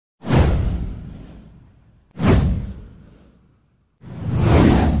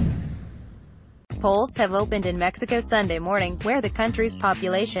Polls have opened in Mexico Sunday morning, where the country's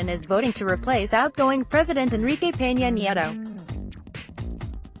population is voting to replace outgoing President Enrique Peña Nieto.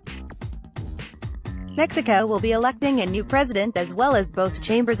 Mexico will be electing a new president as well as both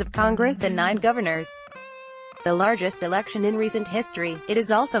chambers of Congress and 9 governors. The largest election in recent history, it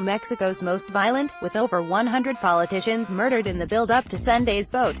is also Mexico's most violent, with over 100 politicians murdered in the build-up to Sunday's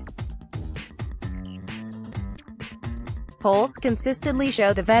vote. Polls consistently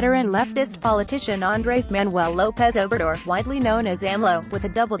show the veteran leftist politician Andres Manuel Lopez Obrador, widely known as AMLO, with a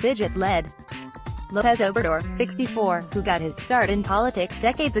double-digit lead. Lopez Obrador, 64, who got his start in politics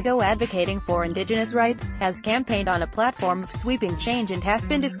decades ago advocating for indigenous rights, has campaigned on a platform of sweeping change and has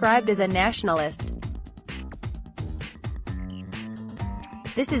been described as a nationalist.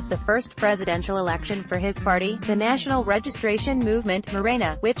 This is the first presidential election for his party, the National Registration Movement,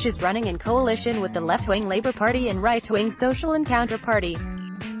 Morena, which is running in coalition with the left-wing Labor Party and right-wing Social Encounter Party.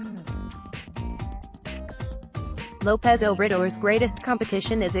 Lopez Obrador's greatest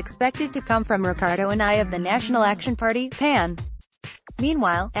competition is expected to come from Ricardo Anaya of the National Action Party, PAN.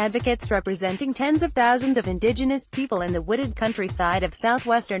 Meanwhile, advocates representing tens of thousands of indigenous people in the wooded countryside of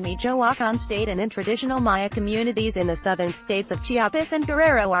southwestern Michoacán state and in traditional Maya communities in the southern states of Chiapas and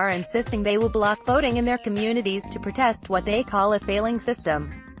Guerrero are insisting they will block voting in their communities to protest what they call a failing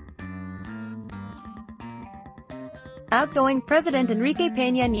system. Outgoing President Enrique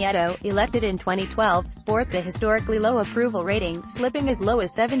Peña Nieto, elected in 2012, sports a historically low approval rating, slipping as low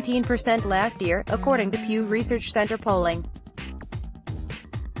as 17% last year, according to Pew Research Center polling.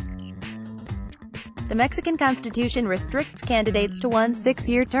 The Mexican Constitution restricts candidates to one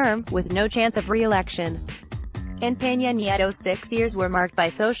 6-year term, with no chance of re-election. And Peña Nieto's 6 years were marked by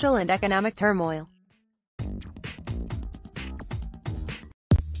social and economic turmoil.